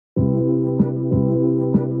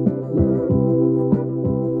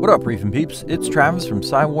What up, reefing peeps? It's Travis from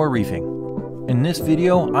Psywar Reefing. In this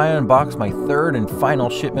video, I unbox my third and final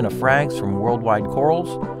shipment of frags from Worldwide Corals,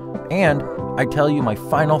 and I tell you my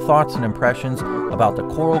final thoughts and impressions about the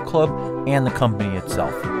Coral Club and the company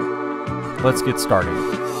itself. Let's get started.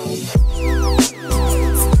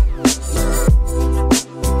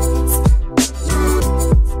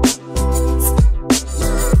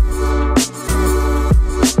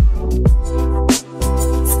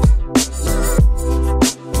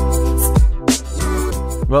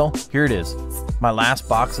 Well, here it is, my last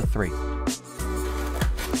box of 3.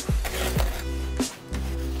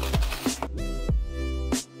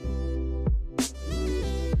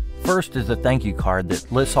 First is a thank you card that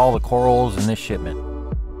lists all the corals in this shipment.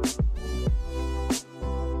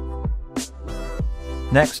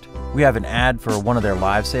 Next, we have an ad for one of their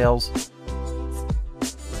live sales.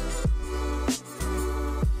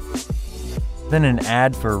 Then an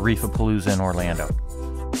ad for Reefapalooza in Orlando.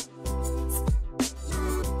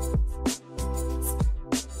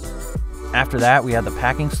 After that, we have the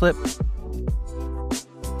packing slip,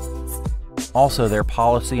 also their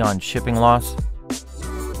policy on shipping loss,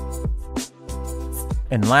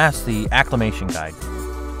 and last, the acclimation guide.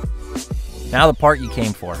 Now the part you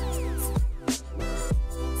came for.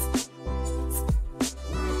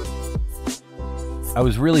 I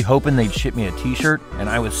was really hoping they'd ship me a t-shirt, and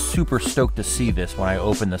I was super stoked to see this when I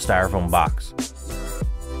opened the styrofoam box.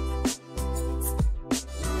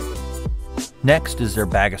 Next is their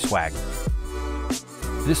bag of swag.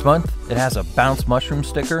 This month, it has a bounce mushroom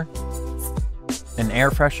sticker, an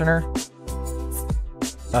air freshener,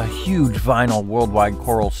 a huge vinyl Worldwide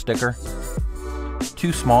Coral sticker,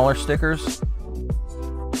 2 smaller stickers,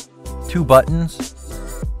 2 buttons,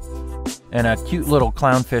 and a cute little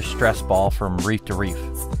clownfish stress ball from Reef to Reef.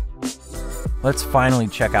 Let's finally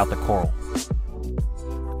check out the coral.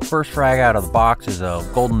 First frag out of the box is a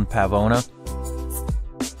golden pavona.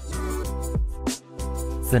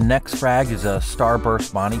 The next frag is a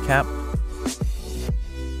starburst bonnie cap.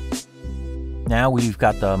 Now we've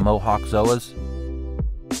got the mohawk zoas.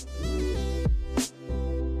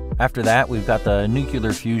 After that, we've got the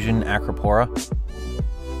nuclear fusion acropora.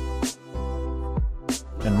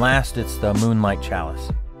 And last, it's the moonlight chalice.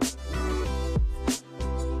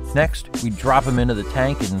 Next, we drop them into the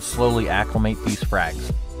tank and slowly acclimate these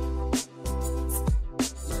frags.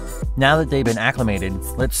 Now that they've been acclimated,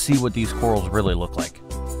 let's see what these corals really look like.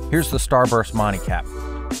 Here's the starburst bonnie cap.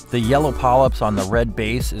 The yellow polyps on the red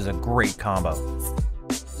base is a great combo.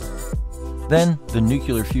 Then, the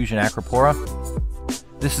nuclear fusion acropora.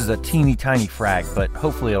 This is a teeny tiny frag, but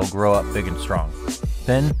hopefully it'll grow up big and strong.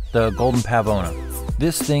 Then, the golden pavona.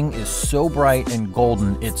 This thing is so bright and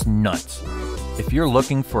golden, it's nuts. If you're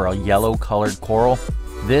looking for a yellow colored coral,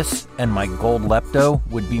 this and my gold lepto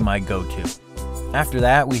would be my go-to. After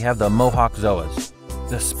that, we have the mohawk zoas.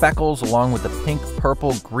 The speckles, along with the pink,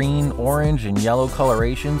 purple, green, orange, and yellow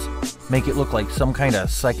colorations, make it look like some kind of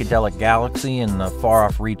psychedelic galaxy in the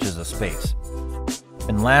far-off reaches of space.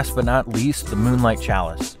 And last but not least, the moonlight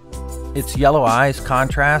chalice. Its yellow eyes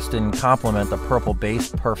contrast and complement the purple base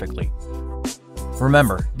perfectly.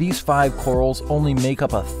 Remember, these 5 corals only make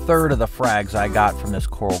up a third of the frags I got from this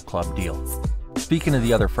Coral Club deal. Speaking of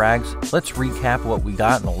the other frags, let's recap what we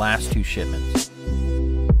got in the last 2 shipments.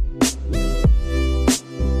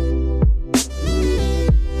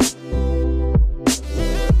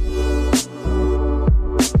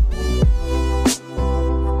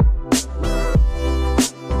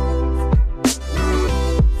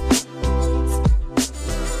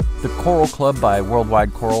 The Coral Club by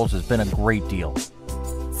Worldwide Corals has been a great deal.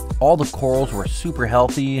 All the corals were super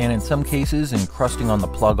healthy and in some cases encrusting on the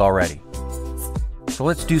plug already. So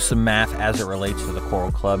let's do some math as it relates to the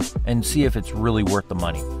Coral Club and see if it's really worth the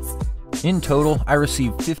money. In total, I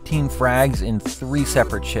received 15 frags in 3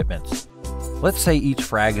 separate shipments. Let's say each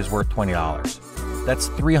frag is worth $20. That's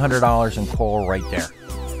 $300 in coral right there.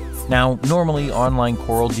 Now, normally online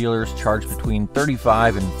coral dealers charge between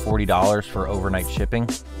 $35 and $40 for overnight shipping.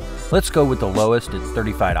 Let's go with the lowest at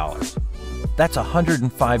 $35. That's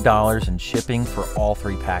 $105 in shipping for all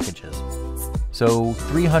 3 packages. So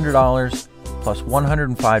 $300 plus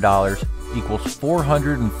 $105 equals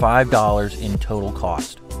 $405 in total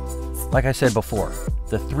cost. Like I said before,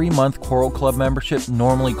 the 3-month Coral Club membership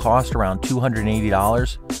normally costs around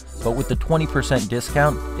 $280, but with the 20%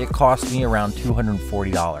 discount, it cost me around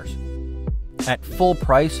 $240. At full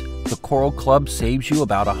price, the Coral Club saves you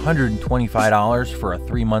about $125 for a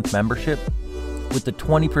 3-month membership. With the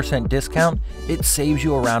 20% discount, it saves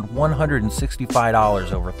you around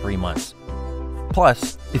 $165 over 3 months.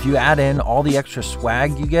 Plus, if you add in all the extra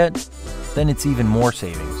swag you get, then it's even more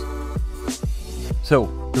savings. So,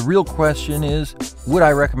 the real question is, would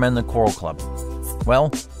I recommend the Coral Club? Well,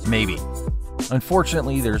 maybe.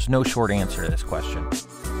 Unfortunately, there's no short answer to this question.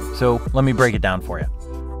 So, let me break it down for you.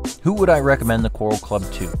 Who would I recommend the Coral Club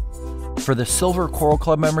to? For the Silver Coral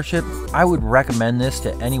Club membership, I would recommend this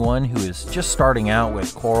to anyone who is just starting out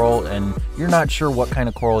with coral and you're not sure what kind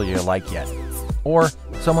of coral you like yet. Or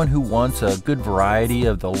someone who wants a good variety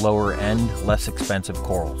of the lower end, less expensive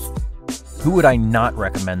corals. Who would I not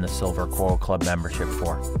recommend the Silver Coral Club membership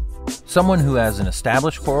for? Someone who has an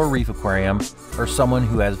established coral reef aquarium, or someone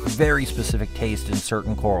who has very specific taste in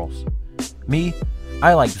certain corals. Me,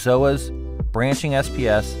 I like zoas, branching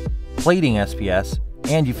SPS, plating SPS,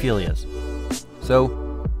 and euphyllias.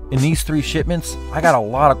 So, in these 3 shipments, I got a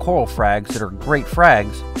lot of coral frags that are great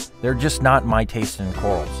frags, they're just not my taste in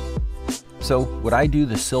corals. So, would I do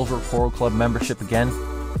the Silver Coral Club membership again?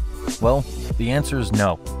 Well, the answer is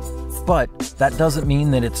no. But that doesn't mean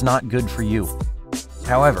that it's not good for you.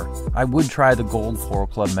 However, I would try the Gold Coral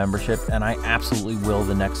Club membership, and I absolutely will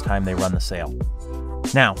the next time they run the sale.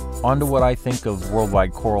 Now, on to what I think of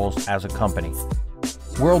Worldwide Corals as a company.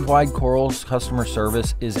 Worldwide Corals customer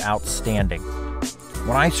service is outstanding.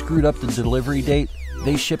 When I screwed up the delivery date,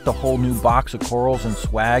 they shipped a whole new box of corals and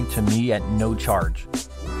swag to me at no charge.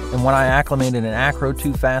 And when I acclimated an acro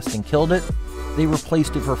too fast and killed it, they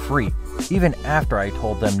replaced it for free. Even after I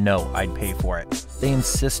told them no, I'd pay for it. They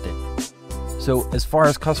insisted. So as far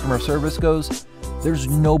as customer service goes, there's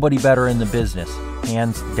nobody better in the business,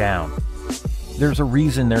 hands down. There's a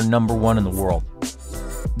reason they're #1 in the world.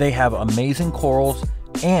 They have amazing corals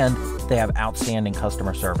and they have outstanding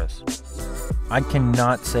customer service. I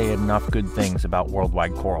cannot say enough good things about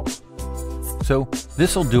Worldwide Corals. So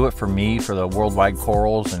this will do it for me for the Worldwide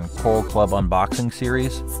Corals and Coral Club unboxing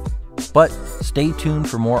series. But stay tuned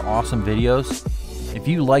for more awesome videos. If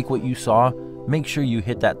you like what you saw, make sure you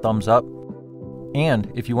hit that thumbs up.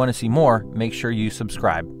 And if you want to see more, make sure you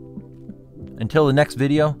subscribe. Until the next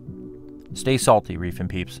video, stay salty, Reefin'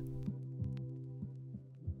 Peeps.